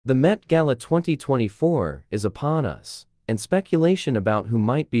The Met Gala 2024 is upon us, and speculation about who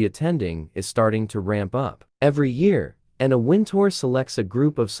might be attending is starting to ramp up. Every year, Anna Wintour selects a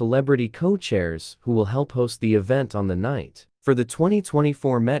group of celebrity co-chairs who will help host the event on the night. For the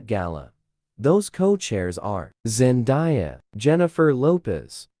 2024 Met Gala, those co-chairs are Zendaya, Jennifer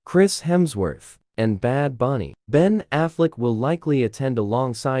Lopez, Chris Hemsworth, and Bad Bunny. Ben Affleck will likely attend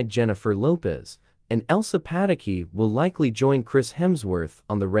alongside Jennifer Lopez, and Elsa Pataky will likely join Chris Hemsworth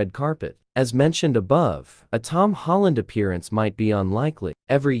on the red carpet. As mentioned above, a Tom Holland appearance might be unlikely.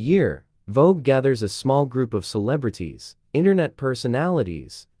 Every year, Vogue gathers a small group of celebrities, internet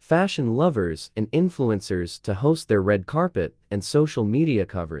personalities, fashion lovers, and influencers to host their red carpet and social media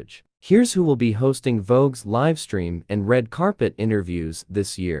coverage. Here's who will be hosting Vogue's livestream and red carpet interviews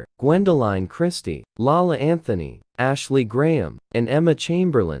this year: Gwendoline Christie, LaLa Anthony, Ashley Graham, and Emma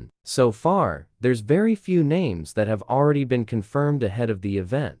Chamberlain. So far, there's very few names that have already been confirmed ahead of the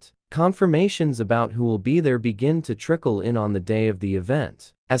event. Confirmations about who will be there begin to trickle in on the day of the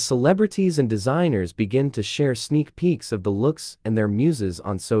event, as celebrities and designers begin to share sneak peeks of the looks and their muses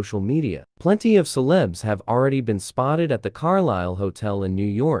on social media. Plenty of celebs have already been spotted at the Carlyle Hotel in New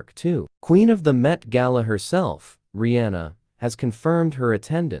York too. Queen of the Met Gala herself, Rihanna, has confirmed her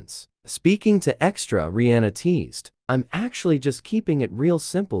attendance. Speaking to Extra, Rihanna teased, "I'm actually just keeping it real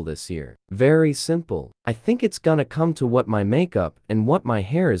simple this year. Very simple. I think it's gonna come to what my makeup and what my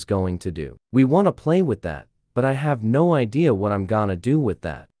hair is going to do. We wanna play with that, but I have no idea what I'm gonna do with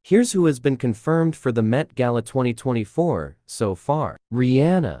that." Here's who has been confirmed for the Met Gala 2024 so far: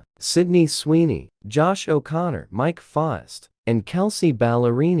 Rihanna, Sydney Sweeney, Josh O'Connor, Mike Faist, and Kelsea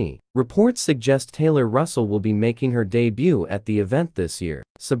Ballerini. Reports suggest Taylor Russell will be making her debut at the event this year.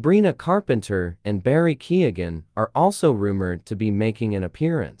 Sabrina Carpenter and Barry Keoghan are also rumored to be making an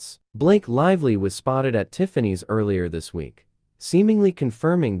appearance. Blake Lively was spotted at Tiffany's earlier this week, seemingly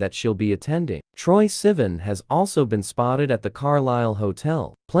confirming that she'll be attending. Troye Sivan has also been spotted at the Carlyle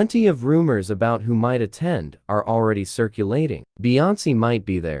Hotel. Plenty of rumors about who might attend are already circulating. Beyoncé might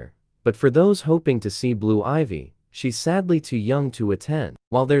be there, but for those hoping to see Blue Ivy, she's sadly too young to attend.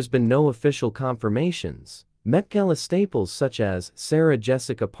 While there's been no official confirmations, Met Gala staples such as Sarah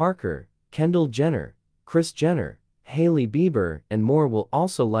Jessica Parker, Kendall Jenner, Kris Jenner, Hailey Bieber, and more will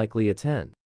also likely attend.